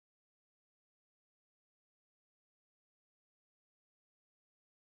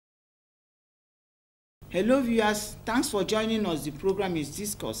Hello viewers, thanks for joining us. The program is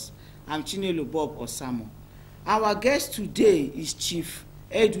Discourse. I'm Chinelo Bob Osamo. Our guest today is Chief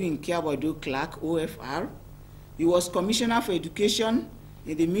Edwin Clark OFR. He was Commissioner for Education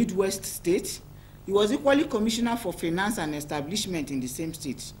in the Midwest state. He was equally Commissioner for Finance and Establishment in the same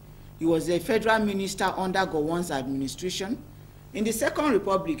state. He was a federal minister under Gowon's administration. In the Second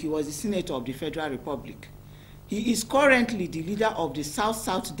Republic, he was the Senator of the Federal Republic. He is currently the leader of the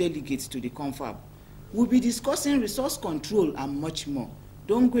South-South delegates to the Confab. We'll be discussing resource control and much more.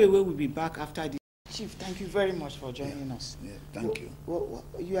 Don't go away, we'll be back after this. Chief, thank you very much for joining us. Yeah, thank you.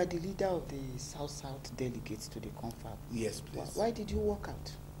 You are the leader of the South-South delegates to the Confab. Yes, please. Why did you walk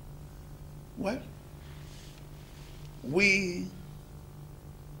out? Well, we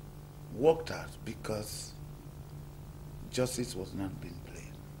walked out because justice was not being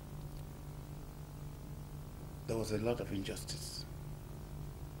played. There was a lot of injustice.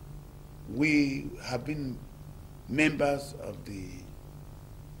 We have been members of the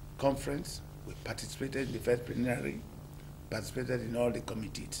conference. We participated in the first plenary, participated in all the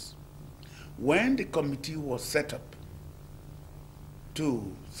committees. When the committee was set up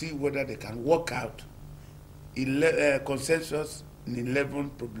to see whether they can work out consensus in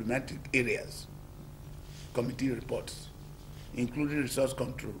 11 problematic areas, committee reports, including resource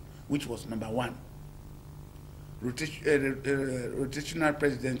control, which was number 1, rotational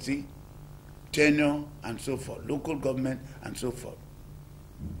presidency, tenure, and so forth, local government, and so forth.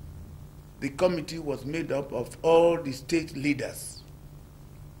 The committee was made up of all the state leaders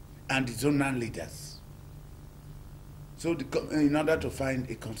and the zonal leaders. So in order to find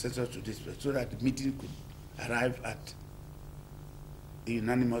a consensus to this place, so that the meeting could arrive at a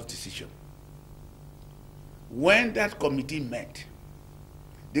unanimous decision. When that committee met,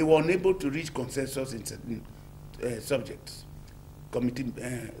 they were unable to reach consensus in certain subjects, committee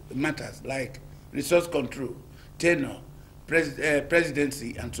matters like resource control, tenure,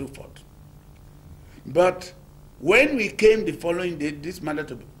 presidency, and so forth. But when we came the following day, this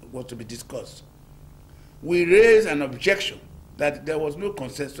matter was to be discussed. We raised an objection that there was no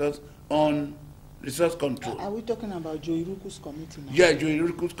consensus on resource control. Are we talking about Joe Iruku's committee now? Yeah, Joe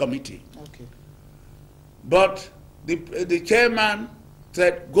Iruku's committee. Okay. But the chairman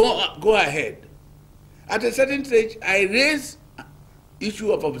said, go ahead. At a certain stage, I raised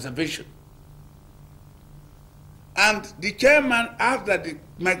issue of observation. And the chairman asked that the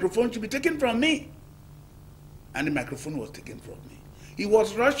microphone should be taken from me. And the microphone was taken from me. He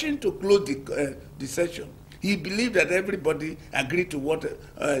was rushing to close the session. He believed that everybody agreed to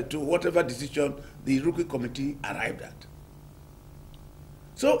whatever decision the Iruku committee arrived at.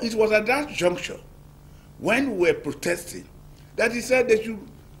 So it was at that juncture, when we were protesting, that he said they should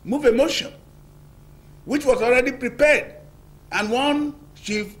move a motion, which was already prepared. And one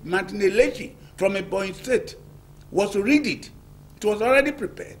Chief Martinelli from a Ebonyi State was to read it. It was already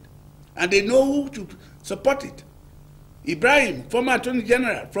prepared. And they know who should support it. Ibrahim, former Attorney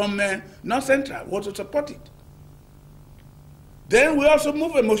General from North Central, was to support it. Then we also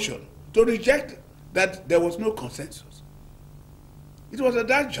moved a motion to reject that there was no consensus. It was at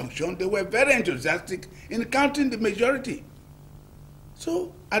that junction they were very enthusiastic in counting the majority.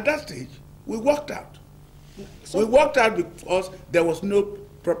 So at that stage, we walked out. We walked out because there was no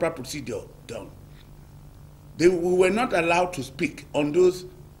proper procedure done. We were not allowed to speak on those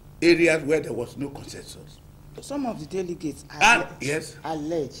areas where there was no consensus. Some of the delegates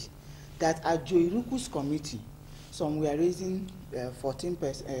allege that at Joe Iruku's committee, some were raising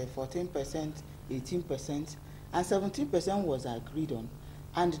 14%, 18%, and 17% was agreed on.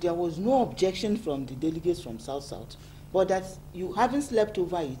 And there was no objection from the delegates from South-South. But that you haven't slept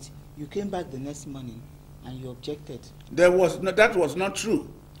over it, you came back the next morning and you objected. That was not true.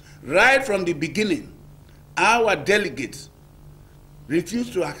 Right from the beginning, our delegates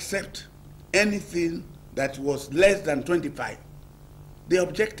refused to accept anything that was less than 25. They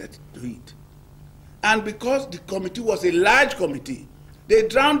objected to it. And because the committee was a large committee, they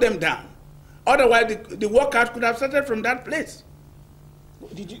drowned them down. Otherwise, the workout could have started from that place.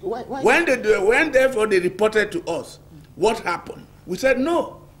 Why? When therefore they reported to us what happened, we said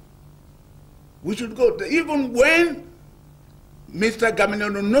no. We should go. Even when Mr.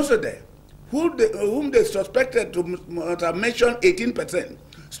 Gamino Nosode, whom they suspected to have mentioned 18%,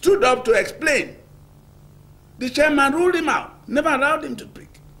 stood up to explain, the chairman ruled him out, never allowed him to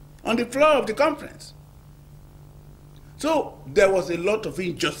speak on the floor of the conference. So there was a lot of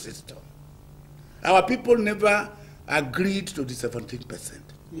injustice done. Our people never agreed to the 17%.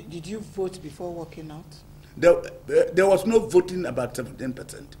 Did you vote before walking out? There was no voting about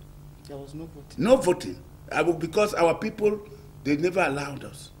 17%. There was no voting? No voting. Because our people, they never allowed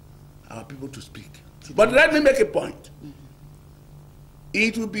us, our people, to speak. But let me make a point.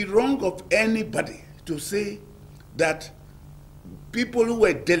 It would be wrong of anybody to say that people who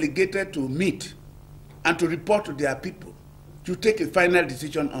were delegated to meet and to report to their people to take a final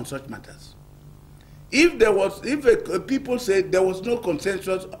decision on such matters. If people said there was no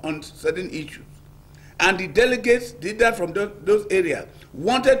consensus on certain issues, and the delegates did that from those areas,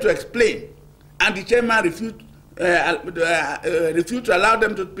 wanted to explain, and the chairman refused to allow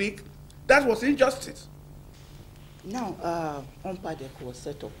them to speak, that was injustice. Now, UNPADEC was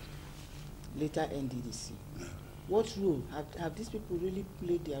set up, later NDDC. What role have these people really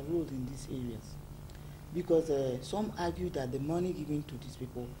played their role in these areas? Because some argue that the money given to these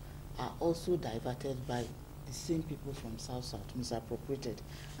people are also diverted by the same people from South, misappropriated.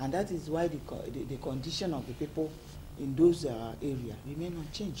 And that is why the condition of the people in those areas remain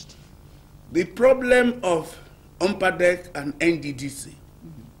unchanged. The problem of UNPADEC and NDDC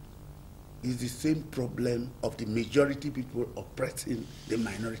is the same problem of the majority people oppressing the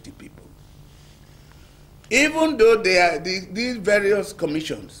minority people. Even though these various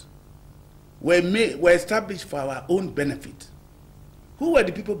commissions were established for our own benefit, who were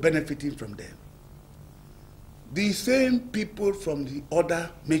the people benefiting from them? The same people from the other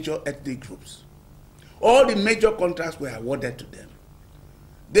major ethnic groups. All the major contracts were awarded to them.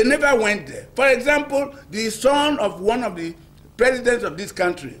 They never went there. For example, the son of one of the presidents of this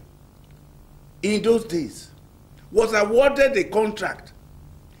country in those days was awarded a contract.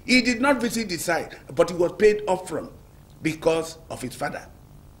 He did not visit the site, but he was paid upfront because of his father.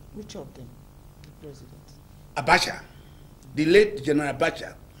 Which of them? The president? Abacha, the late General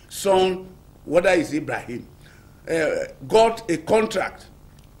Abacha, son, whether it's Ibrahim, got a contract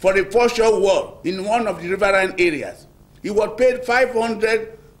for a foreshore wall in one of the riverine areas. He was paid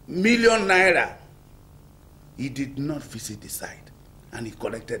 500 million naira. He did not visit the site, and he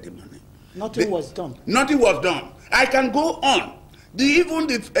collected the money. Nothing was done. Nothing was done. I can go on. Even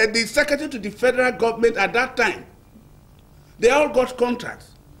the secretary to the federal government at that time, they all got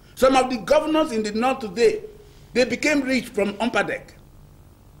contracts. Some of the governors in the north today, they became rich from UNPADEC.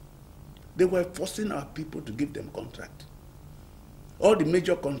 They were forcing our people to give them contracts. All the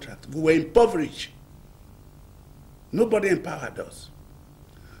major contracts, we were impoverished. Nobody empowered us.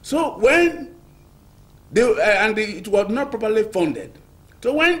 So when it was not properly funded.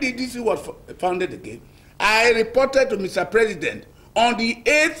 So when the DC was founded again, I reported to Mr. President on the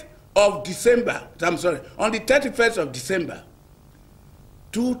 8th of December, I'm sorry, on the 31st of December,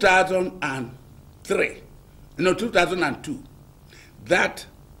 2002, that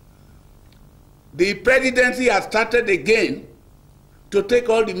the presidency has started again to take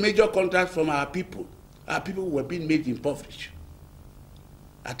all the major contracts from our people. Our people were being made impoverished.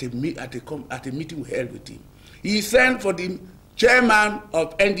 At a meeting we held with him, he sent for the chairman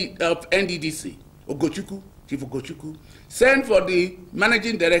of NDDC, Ogochukwu, Chief Ogochukwu, sent for the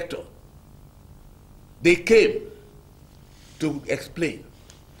managing director. They came to explain.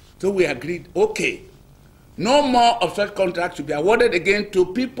 So we agreed, okay, no more of such contracts should be awarded again to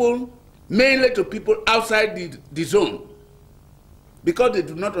people, mainly to people outside the zone, because they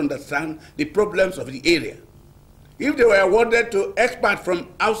do not understand the problems of the area. If they were awarded to experts from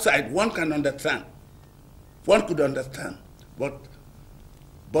outside, one can understand. One could understand. But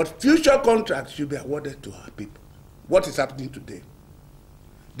future contracts should be awarded to our people. What is happening today?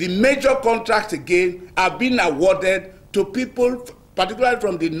 The major contracts again are being awarded to people, particularly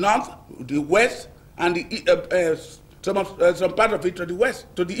from the north, the west, and some part of it to the west,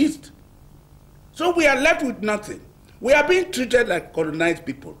 to the east. So we are left with nothing. We are being treated like colonized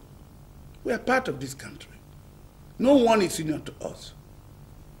people. We are part of this country. No one is senior to us.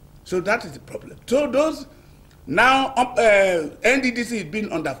 So that is the problem. So those now NDDC is being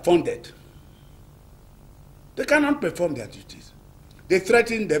underfunded. They cannot perform their duties. They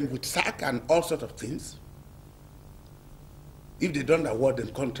threaten them with sack and all sorts of things if they don't award them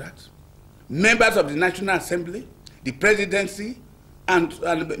contracts. Members of the National Assembly, the presidency, and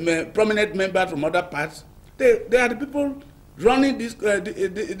prominent members from other parts, they are the people running this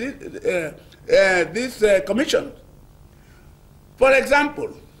commission. For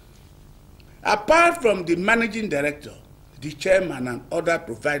example, apart from the managing director, the chairman, and other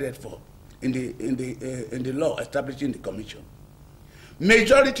provided for in the law establishing the commission,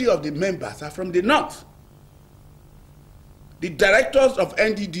 majority of the members are from the north. The directors of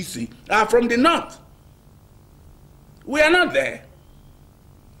NDDC are from the north. We are not there.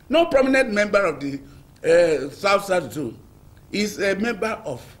 No prominent member of the South Zone is a member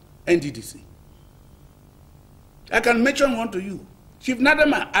of NDDC. I can mention one to you. Chief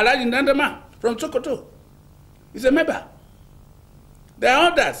Nadama, Alaji Nadama from Sokoto is a member. There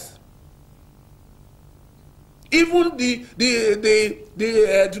are others. Even the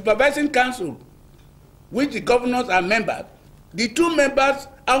supervising council, which the governors are members, the two members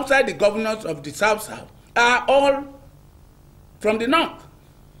outside the governors of the South are all from the North.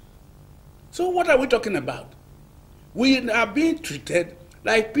 So what are we talking about? We are being treated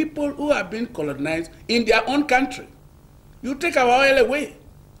like people who have been colonized in their own country. You take our oil away.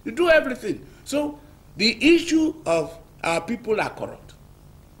 You do everything. So the issue of our people are corrupt.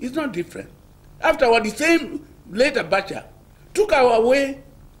 It's not different. After all, the same late Abacha took away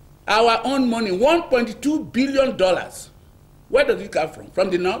our own money, $1.2 billion. Where does it come from? From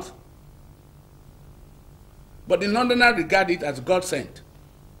the North? But the Northerners regard it as God sent,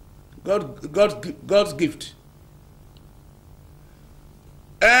 God's gift.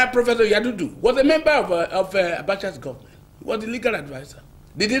 Professor Yadudu was a member of Abacha's government. He was the legal advisor.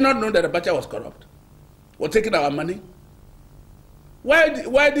 Did he not know that Abacha was corrupt? Was taking our money? Why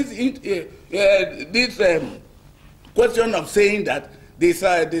this question of saying that the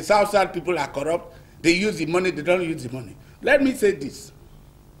South people are corrupt, they use the money, they don't use the money? Let me say this.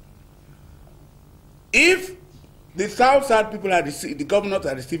 If the South people are the governors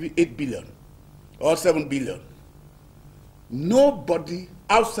are receiving 8 billion or 7 billion, nobody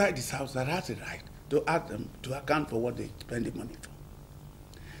outside the South has a right to ask them to account for what they spend the money for.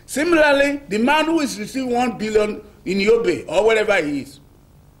 Similarly, the man who is receiving 1 billion in Yobe or wherever he is,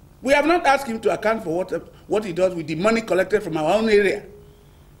 we have not asked him to account for what he does with the money collected from our own area.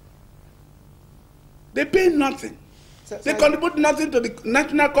 They pay nothing. They contribute nothing to the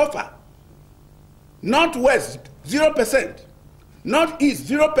national coffer. Northwest, 0%. Northeast,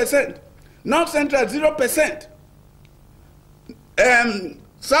 0%. North Central, 0%.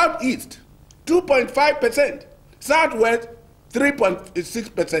 Southeast, 2.5%. Southwest,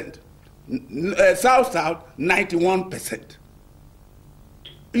 3.6%. South, 91%.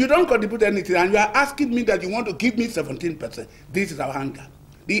 You don't contribute anything, and you are asking me that you want to give me 17%. This is our anger.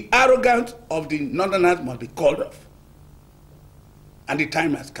 The arrogance of the Northerners must be called off. And the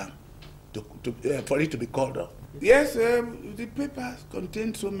time has come for it to be called off. Yes, the papers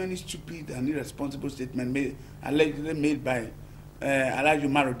contain so many stupid and irresponsible statements allegedly made by Alhaji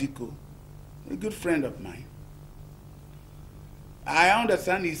Umar Diko, a good friend of mine. I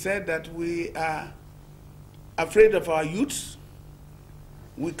understand he said that we are afraid of our youths.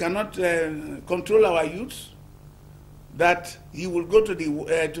 We cannot control our youths. That he will go to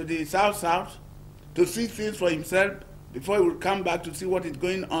the South to see things for himself before he will come back to see what is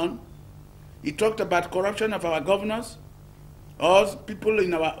going on. He talked about corruption of our governors, or people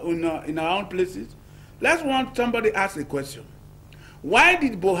in our own places. Let's want somebody ask a question. Why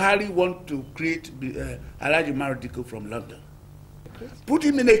did Buhari want to create Alhaji Umar Diko from London? Put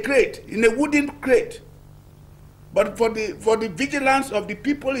him in a crate, in a wooden crate. But for the vigilance of the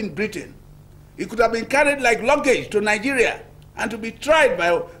people in Britain, he could have been carried like luggage to Nigeria and to be tried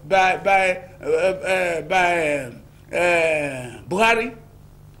by Buhari.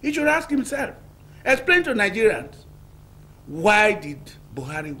 He should ask himself, explain to Nigerians, why did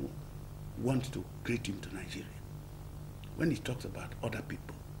Buhari want to create him to Nigeria when he talks about other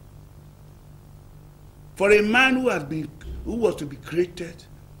people? For a man who was to be created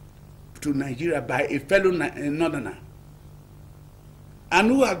to Nigeria by a fellow Northerner, and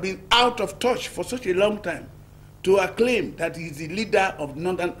who has been out of touch for such a long time, to acclaim that he is the leader of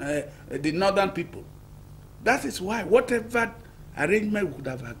the northern people. That is why, whatever arrangement we could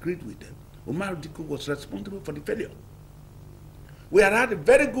have agreed with them, Umar Diko was responsible for the failure. We had a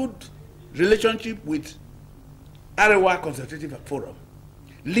very good relationship with Arewa Consultative Forum,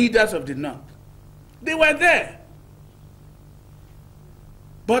 leaders of the North. They were there.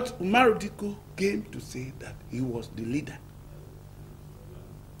 But Umar Diko came to say that he was the leader.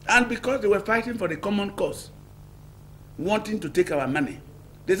 And because they were fighting for the common cause, wanting to take our money,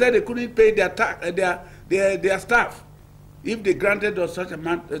 they said they couldn't pay their staff if they granted us such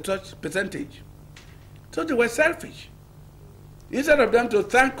percentage. So they were selfish. Instead of them to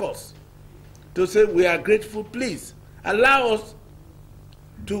thank us, to say we are grateful, please allow us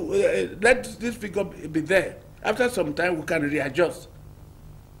to let this figure be there. After some time, we can readjust.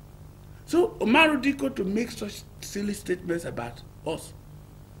 So Umar Diko to make such silly statements about us.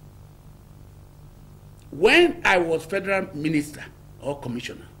 When I was federal minister or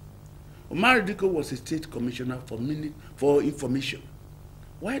commissioner, Umar Diko was a state commissioner for information.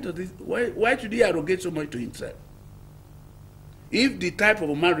 Why should he arrogate so much to himself? If the type of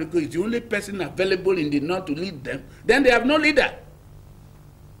Umar Diko is the only person available in the North to lead them, then they have no leader.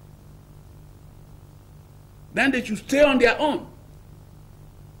 Then they should stay on their own.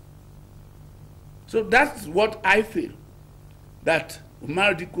 So that's what I feel, that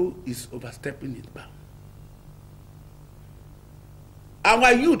Umar Diko is overstepping his bounds.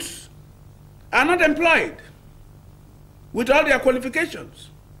 Our youths are not employed with all their qualifications.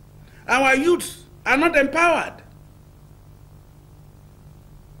 Our youths are not empowered.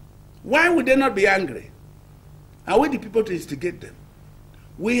 Why would they not be angry? Are we the people to instigate them?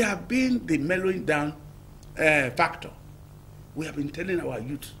 We have been the mellowing down factor. We have been telling our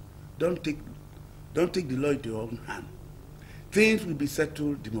youth, don't take the law into your own hand. Things will be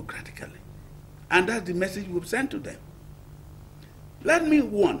settled democratically. And that's the message we've sent to them. Let me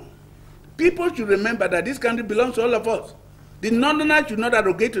warn. People should remember that this country belongs to all of us. The Northerners should not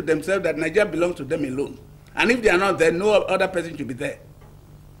arrogate to themselves that Nigeria belongs to them alone. And if they are not there, no other person should be there.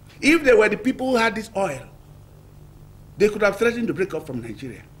 If they were the people who had this oil, they could have threatened to break up from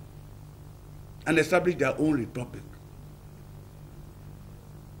Nigeria and establish their own republic.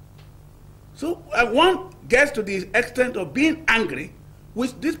 So one gets to the extent of being angry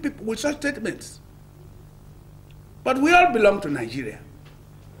with these people, with such statements. But we all belong to Nigeria,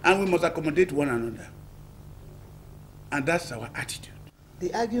 and we must accommodate one another. And that's our attitude.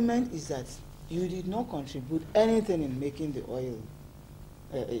 The argument is that you did not contribute anything in making the oil,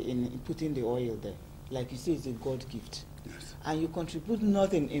 in putting the oil there. Like you say, it's a God gift. Yes. And you contribute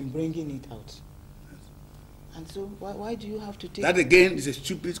nothing in bringing it out. Yes. And so why do you have to take... That again is a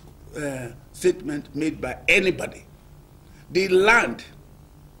stupid statement made by anybody. The land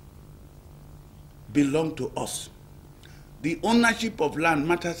belongs to us. The ownership of land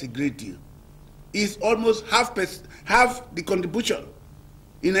matters a great deal. It's almost half the contribution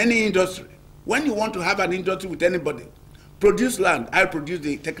in any industry. When you want to have an industry with anybody, produce land, I'll produce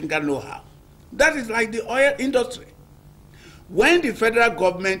the technical know-how. That is like the oil industry. When the federal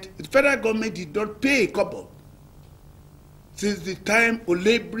government did not pay a couple since the time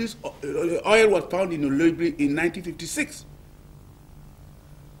Olebri's oil was found in Olebri in 1956.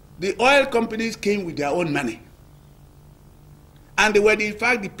 The oil companies came with their own money. And they were, in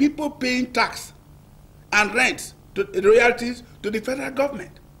fact, the people paying tax and rents, royalties to the federal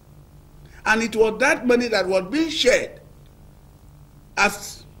government. And it was that money that was being shared,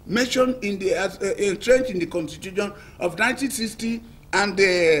 as mentioned in the, entrenched in the Constitution of 1960 and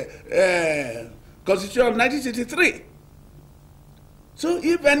the Constitution of 1963. So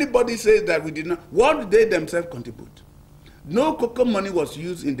if anybody says that we did not, what did they themselves contribute? No cocoa money was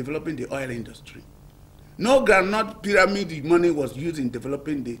used in developing the oil industry. No groundnut pyramid money was used in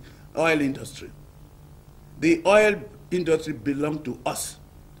developing the oil industry. The oil industry belonged to us.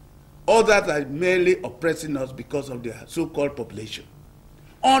 Others are merely oppressing us because of their so-called population.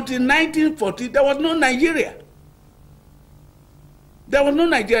 Until 1940, there was no Nigeria. There was no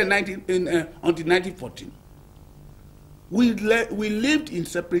Nigeria until 1914. We lived in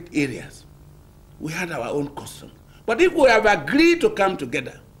separate areas. We had our own customs. But if we have agreed to come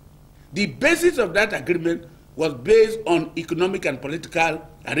together, the basis of that agreement was based on economic and political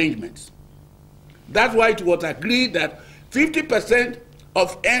arrangements. That's why it was agreed that 50%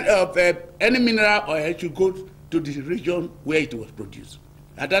 of any mineral oil should go to the region where it was produced.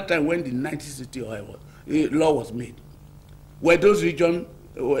 At that time, when the 1960 law was made, were those regions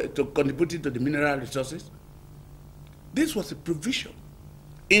contributing to the mineral resources? This was a provision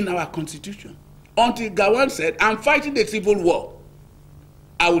in our constitution. Until Gowon said, I'm fighting the civil war,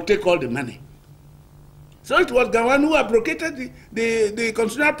 I will take all the money. So it was Gowon who abrogated the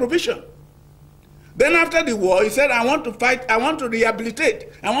constitutional provision. Then after the war, he said, I want to fight, I want to rehabilitate,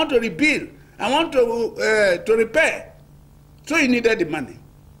 I want to rebuild, I want to repair. So he needed the money.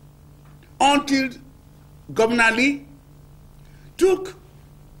 Until Governor Lee took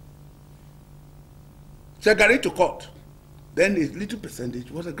Shagari to court, then his little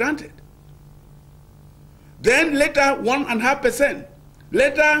percentage was granted. Then later 1.5%.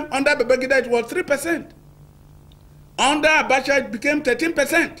 Later under Babangida it was 3%. Under Abacha it became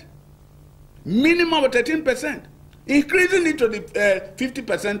 13%. Minimum of 13%. Increasing it to the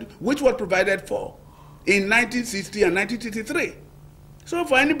 50%, which was provided for in 1960 and 1963. So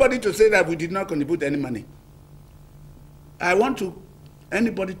for anybody to say that we did not contribute any money, I want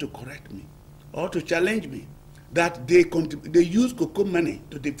anybody to correct me or to challenge me that they use cocoa money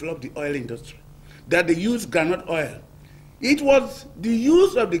to develop the oil industry, that they use groundnut oil. It was the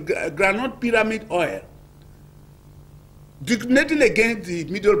use of the groundnut pyramid oil discriminating against the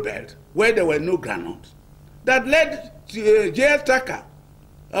middle belt where there were no groundnuts that led J.S. Tucker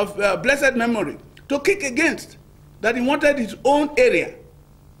of blessed memory to kick against that he wanted his own area.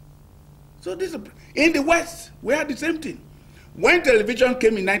 So this in the West, we had the same thing. When television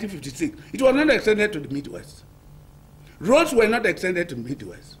came in 1956, it was not extended to the Midwest. Roads were not extended to the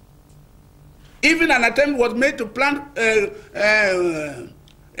Midwest. Even an attempt was made to plant a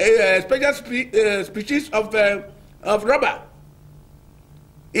special species of rubber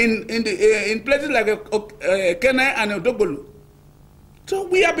in places like Kenai and Odogbolu. So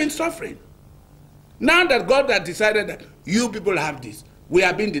we have been suffering. Now that God has decided that you people have this, we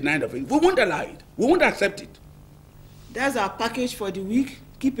are being denied of it. We won't allow it. We won't accept it. That's our package for the week.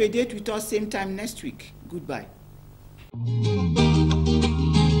 Keep a date with us same time next week. Goodbye.